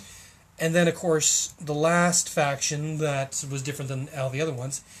 Right. And then, of course, the last faction that was different than all the other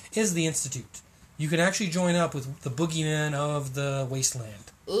ones is the Institute. You can actually join up with the boogeyman of the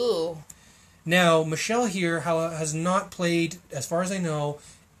wasteland. Ooh. Now, Michelle here has not played, as far as I know,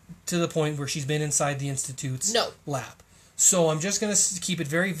 to the point where she's been inside the Institute's lab. So I'm just going to keep it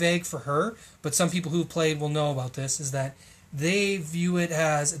very vague for her, but some people who've played will know about this, is that they view it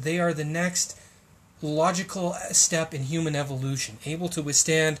as they are the next logical step in human evolution, able to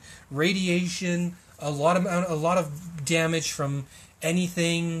withstand radiation, a lot of damage from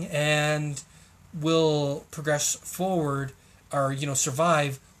anything, and will progress forward or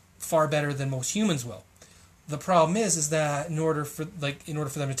survive far better than most humans will. The problem is that in order for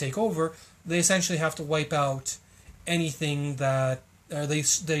them to take over, they essentially have to wipe out anything that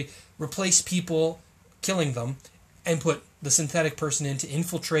they replace people, killing them, and put the synthetic person in to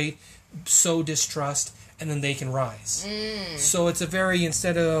infiltrate, sow distrust, and then they can rise. So it's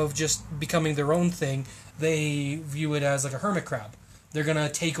instead of just becoming their own thing, they view it as like a hermit crab. They're going to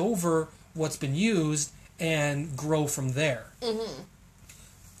take over what's been used and grow from there. Mm-hmm.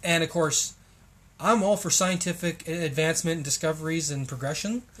 And of course, I'm all for scientific advancement and discoveries and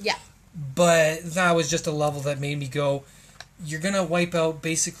progression. Yeah. But that was just a level that made me go, you're going to wipe out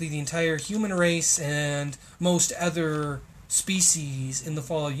basically the entire human race and most other species in the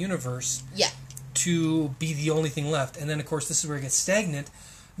Fallout universe. Yeah. To be the only thing left. And then, of course, this is where it gets stagnant,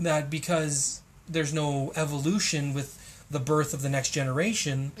 that because there's no evolution with the birth of the next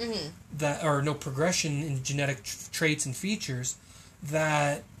generation, that or no progression in genetic traits and features,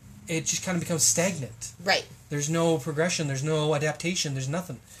 that it just kind of becomes stagnant. Right. There's no progression, there's no adaptation, there's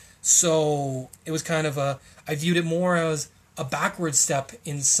nothing. So it was kind of I viewed it more as a backward step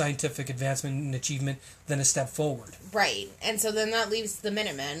in scientific advancement and achievement than a step forward. Right. And so then that leaves the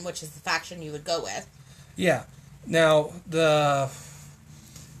Minutemen, which is the faction you would go with. Yeah. Now,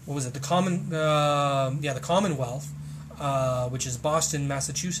 what was it? The Commonwealth, which is Boston,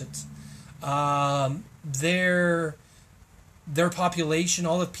 Massachusetts. Their population,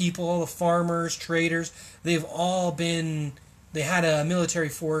 all the people, all the farmers, traders, they had a military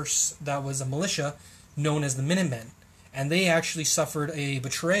force that was a militia known as the Minutemen. And they actually suffered a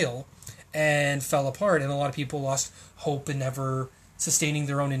betrayal and fell apart, and a lot of people lost hope in ever sustaining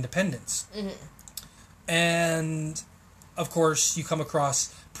their own independence. Mm-hmm. And, of course, you come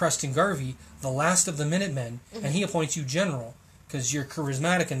across Preston Garvey, the last of the Minutemen, and he appoints you general, because you're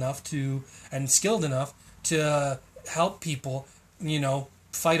charismatic enough and skilled enough to help people,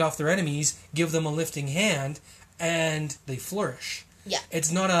 fight off their enemies, give them a lifting hand, and they flourish. Yeah. It's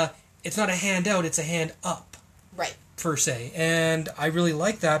not a hand out, it's a hand up. Right. Per se. And I really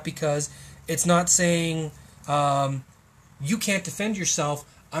like that because it's not saying you can't defend yourself,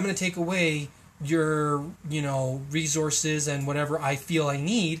 I'm going to take away your resources and whatever I feel I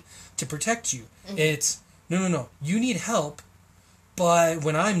need to protect you. Mm-hmm. It's no, you need help, but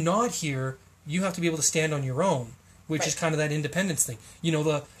when I'm not here, you have to be able to stand on your own, which is kind of that independence thing.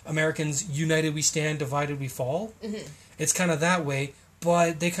 The Americans, united we stand, divided we fall. Mm-hmm. It's kind of that way.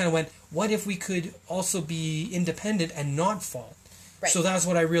 But they kind of went, what if we could also be independent and not fall? Right. So that's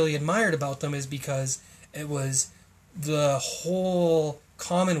what I really admired about them, is because it was the whole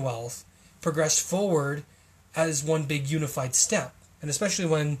Commonwealth progressed forward as one big unified step. And especially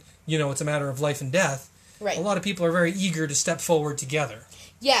when, it's a matter of life and death, right. A lot of people are very eager to step forward together.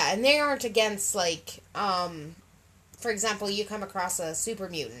 Yeah, and they aren't against, for example, you come across a super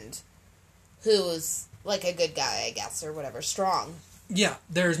mutant who's, a good guy, I guess, or whatever, strong. Yeah,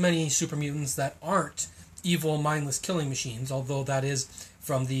 there's many super mutants that aren't evil, mindless killing machines, although that is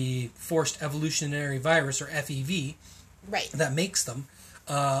from the forced evolutionary virus, or FEV, right, that makes them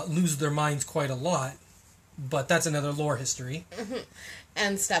lose their minds quite a lot. But that's another lore history. Mm-hmm.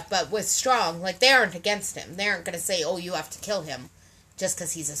 And stuff, but with Strong, they aren't against him. They aren't going to say, oh, you have to kill him just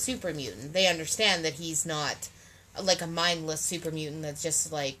because he's a super mutant. They understand that he's not, a mindless super mutant that's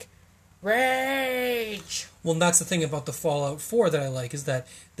just, rage. Well, that's the thing about the Fallout 4 that I like, is that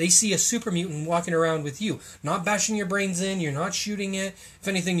they see a super mutant walking around with you, not bashing your brains in, you're not shooting it. If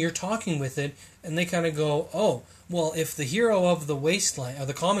anything, you're talking with it, and they kind of go, oh, well, if the hero of the Wasteland, or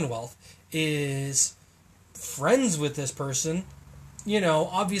the Commonwealth, is friends with this person,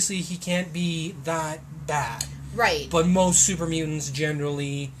 obviously he can't be that bad. Right. But most super mutants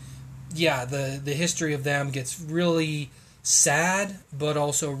generally, the history of them gets really sad, but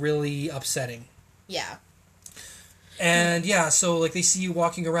also really upsetting. Yeah. And so they see you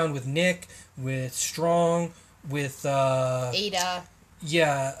walking around with Nick, with Strong, with Ada.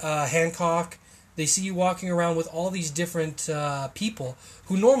 Yeah, Hancock. They see you walking around with all these different people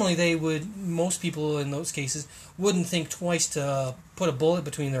who normally most people in those cases wouldn't think twice to put a bullet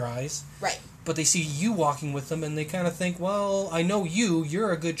between their eyes. Right. But they see you walking with them and they kind of think, well, I know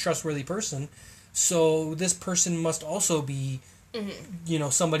you're a good, trustworthy person. So this person must also be,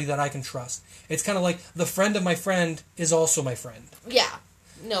 somebody that I can trust. It's kind of like the friend of my friend is also my friend. Yeah.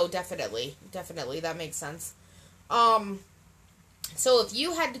 No, definitely. Definitely. That makes sense. So if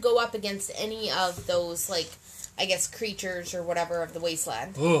you had to go up against any of those, creatures or whatever of the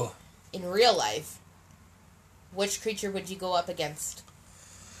Wasteland, Ugh. in real life, which creature would you go up against?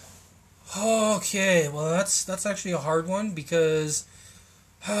 Okay, well, that's actually a hard one because...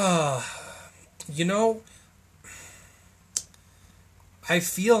 I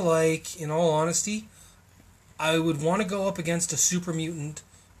feel like, in all honesty, I would want to go up against a super mutant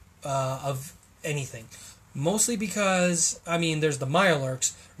of anything. Mostly because, there's the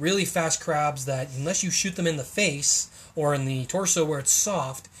Mirelurks, really fast crabs that, unless you shoot them in the face or in the torso where it's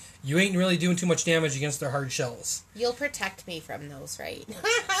soft, you ain't really doing too much damage against their hard shells. You'll protect me from those, right?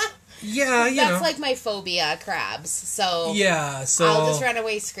 Yeah, That's like my phobia, crabs. So yeah, so I'll just run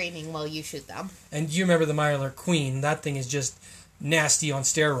away screaming while you shoot them. And you remember the Mylar Queen? That thing is just nasty on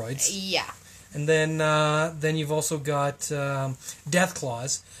steroids. Yeah. And then you've also got Death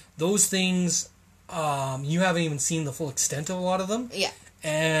Claws. Those things, you haven't even seen the full extent of a lot of them. Yeah.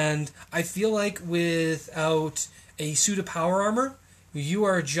 And I feel like without a suit of power armor, you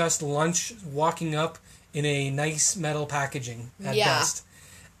are just lunch walking up in a nice metal packaging at best.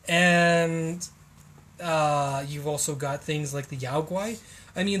 And you've also got things like the Yao Guai.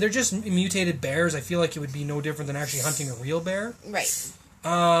 I mean, they're just mutated bears. I feel like it would be no different than actually hunting a real bear. Right.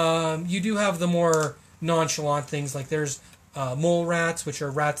 You do have the more nonchalant things, like there's mole rats, which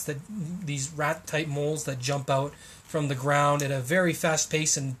are these rat-type moles that jump out from the ground at a very fast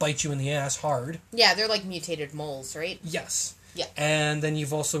pace and bite you in the ass hard. Yeah, they're like mutated moles, right? Yes. Yeah. And then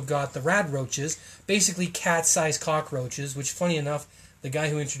you've also got the rad roaches, basically cat-sized cockroaches, which, funny enough, the guy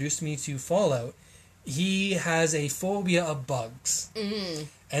who introduced me to Fallout, he has a phobia of bugs. Mm-hmm.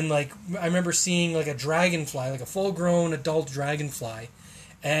 And, like, I remember seeing, like, a dragonfly, like a full-grown adult dragonfly,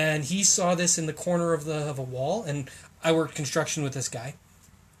 and he saw this in the corner of a wall, and I worked construction with this guy.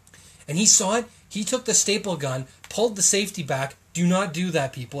 And he saw it, he took the staple gun, pulled the safety back. Do not do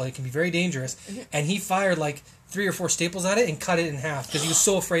that, people. It can be very dangerous. Mm-hmm. And he fired, like, 3 or 4 staples at it and cut it in half because he was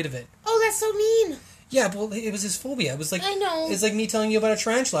so afraid of it. Oh, that's so mean. Yeah, well, it was his phobia. It was like, I know. It's like me telling you about a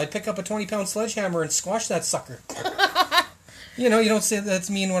tarantula. I'd pick up a 20-pound sledgehammer and squash that sucker. You know, you don't say that's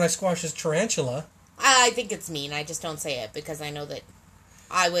mean when I squash his tarantula. I think it's mean. I just don't say it because I know that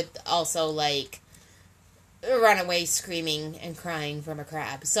I would also, like, run away screaming and crying from a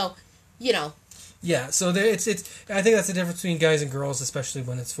crab. So, you know. Yeah, so it's. I think that's the difference between guys and girls, especially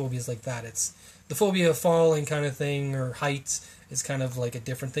when it's phobias like that. It's the phobia of falling kind of thing or heights is kind of like a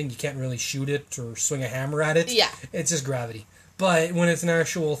different thing. You can't really shoot it or swing a hammer at it. Yeah. It's just gravity. But when it's an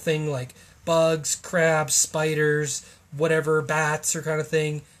actual thing like bugs, crabs, spiders, whatever, bats or kind of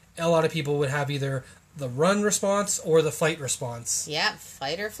thing, a lot of people would have either the run response or the fight response. Yeah,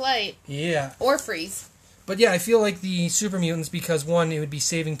 fight or flight. Yeah. Or freeze. But yeah, I feel like the super mutants, because one, it would be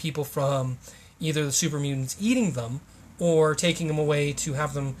saving people from either the super mutants eating them or taking them away to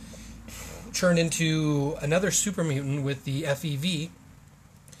have them turned into another super mutant with the FEV.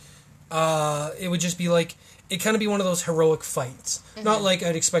 It would just be like, it kind of be one of those heroic fights. Mm-hmm. Not like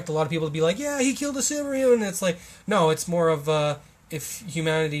I'd expect a lot of people to be like, yeah, he killed a super mutant. It's like, no, it's more of if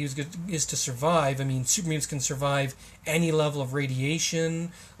humanity is to survive. I mean, super mutants can survive any level of radiation.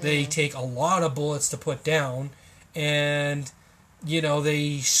 Mm-hmm. They take a lot of bullets to put down, and you know,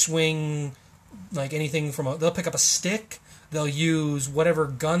 they swing like anything from they'll pick up a stick. They'll use whatever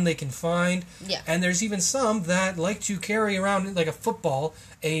gun they can find. Yeah. And there's even some that like to carry around, like a football,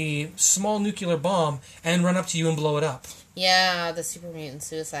 a small nuclear bomb, and run up to you and blow it up. Yeah, the super mutant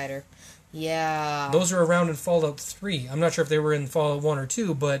suicider. Yeah. Those are around in Fallout 3. I'm not sure if they were in Fallout 1 or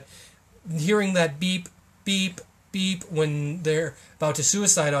 2, but hearing that beep, beep, beep when they're about to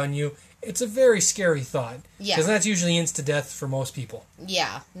suicide on you, it's a very scary thought. Yeah. Because that's usually insta-death for most people.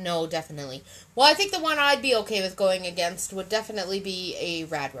 Yeah, no, definitely. Well, I think the one I'd be okay with going against would definitely be a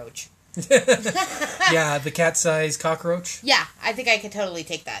rad roach. Yeah, the cat-sized cockroach? Yeah, I think I could totally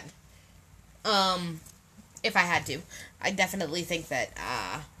take that. If I had to. I definitely think that,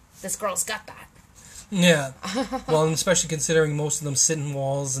 this girl's got that. Yeah. Well, and especially considering most of them sit in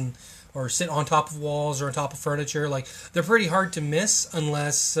walls or sit on top of walls or on top of furniture. Like, they're pretty hard to miss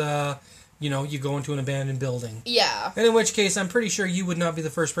unless, you go into an abandoned building. Yeah. And in which case, I'm pretty sure you would not be the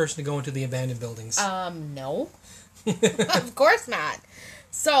first person to go into the abandoned buildings. No. Of course not.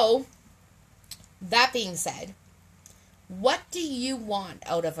 So, that being said, what do you want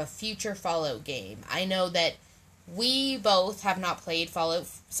out of a future Fallout game? I know that we both have not played Fallout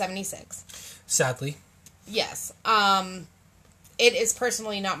 76. Sadly. Yes. It is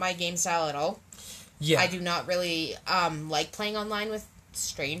personally not my game style at all. Yeah. I do not really like playing online with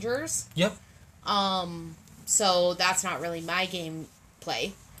strangers. Yep. So that's not really my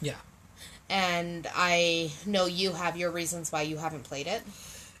gameplay. Yeah. And I know you have your reasons why you haven't played it.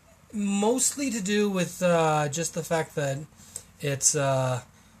 Mostly to do with just the fact that it's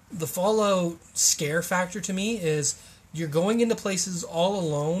the Fallout scare factor to me is you're going into places all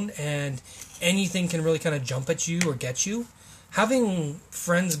alone and anything can really kind of jump at you or get you. Having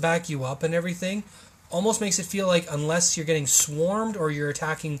friends back you up and everything almost makes it feel like unless you're getting swarmed or you're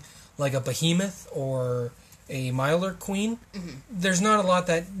attacking like a behemoth or a Mylar Queen, mm-hmm. there's not a lot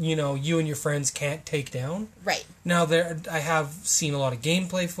that, you and your friends can't take down. Right. Now, I have seen a lot of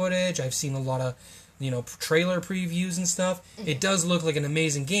gameplay footage. I've seen a lot of, trailer previews and stuff. Mm-hmm. It does look like an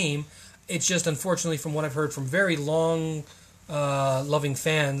amazing game. It's just, unfortunately, from what I've heard from very long loving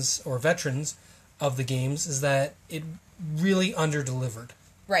fans or veterans of the games is that it really under-delivered.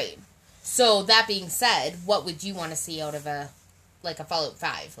 Right. So, that being said, what would you want to see out of a Fallout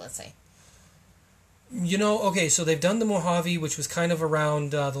 5, let's say? Okay, so they've done the Mojave, which was kind of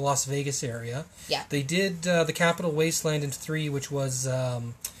around the Las Vegas area. Yeah. They did the Capital Wasteland in 3, which was out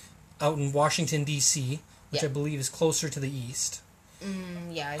in Washington, D.C., which I believe is closer to the east.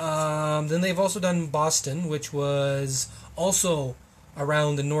 Yeah. Then they've also done Boston, which was also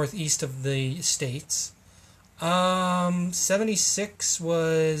around the northeast of the states. 76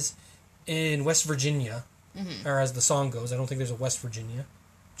 was in West Virginia, or as the song goes. I don't think there's a West Virginia,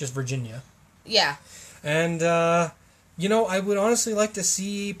 just Virginia. Yeah. And, I would honestly like to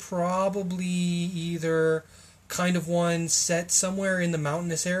see probably either kind of one set somewhere in the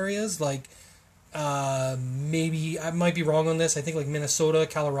mountainous areas, like maybe, I might be wrong on this, I think like Minnesota,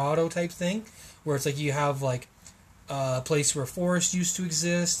 Colorado type thing, where it's like you have like a place where forests used to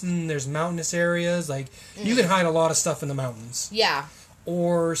exist and there's mountainous areas, like you can hide a lot of stuff in the mountains. Yeah.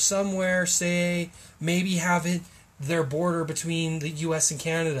 Or somewhere, say, maybe have it their border between the U.S. and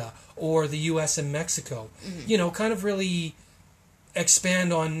Canada, or the U.S. and Mexico. Kind of really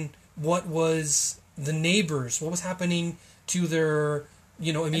expand on what was the neighbors, what was happening to their,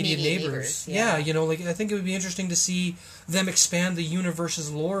 immediate neighbors. Yeah. I think it would be interesting to see them expand the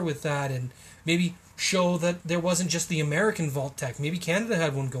universe's lore with that, and maybe show that there wasn't just the American Vault-Tec. Maybe Canada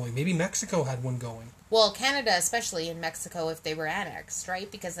had one going. Maybe Mexico had one going. Well, Canada, especially in Mexico, if they were annexed, right?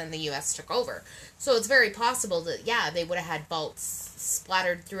 Because then the U.S. took over. So it's very possible that, they would have had vaults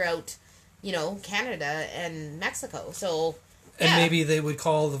splattered throughout, Canada and Mexico. So, yeah. And maybe they would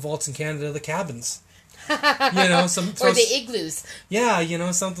call the vaults in Canada the cabins. Or the igloos.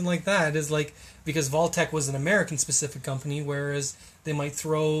 Yeah, something like that. Is like, because Vault-Tec was an American-specific company, whereas they might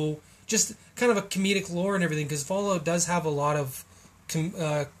throw just kind of a comedic lore and everything, because Fallout does have a lot of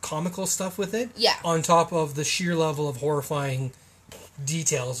comical stuff with it. Yeah. On top of the sheer level of horrifying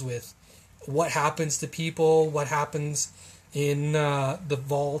details with what happens to people, what happens in the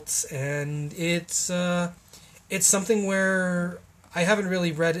vaults, and it's something where I haven't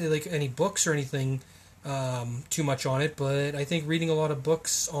really read like any books or anything too much on it, but I think reading a lot of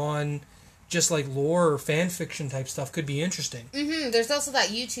books on just like lore or fan fiction type stuff could be interesting. There's also that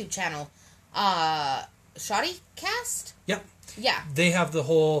YouTube channel, Shoddy Cast? Yep. Yeah. They have the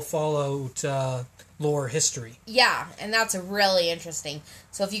whole Fallout lore history. Yeah, and that's really interesting.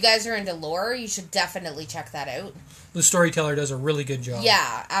 So if you guys are into lore, you should definitely check that out. The storyteller does a really good job.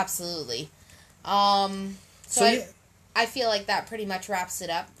 Yeah, absolutely. I feel like that pretty much wraps it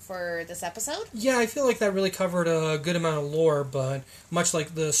up for this episode. Yeah, I feel like that really covered a good amount of lore, but much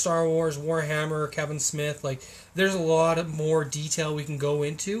like the Star Wars, Warhammer, Kevin Smith, like, there's a lot of more detail we can go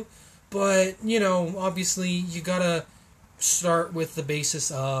into. But, obviously, you gotta start with the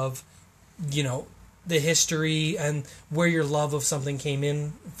basis of, the history and where your love of something came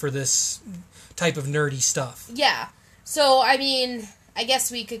in for this type of nerdy stuff. Yeah. So, I guess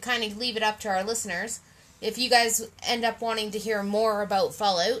we could kind of leave it up to our listeners. If you guys end up wanting to hear more about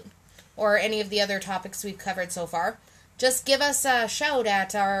Fallout or any of the other topics we've covered so far, just give us a shout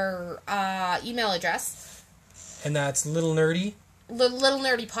at our email address. And that's Little Nerdy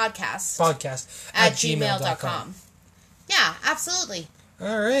Podcast at gmail.com. Yeah, absolutely.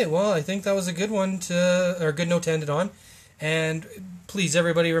 All right. Well, I think that was a good one good note to end it on. And please,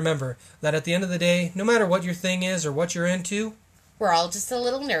 everybody, remember that at the end of the day, no matter what your thing is or what you're into, we're all just a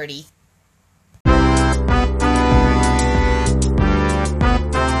little nerdy.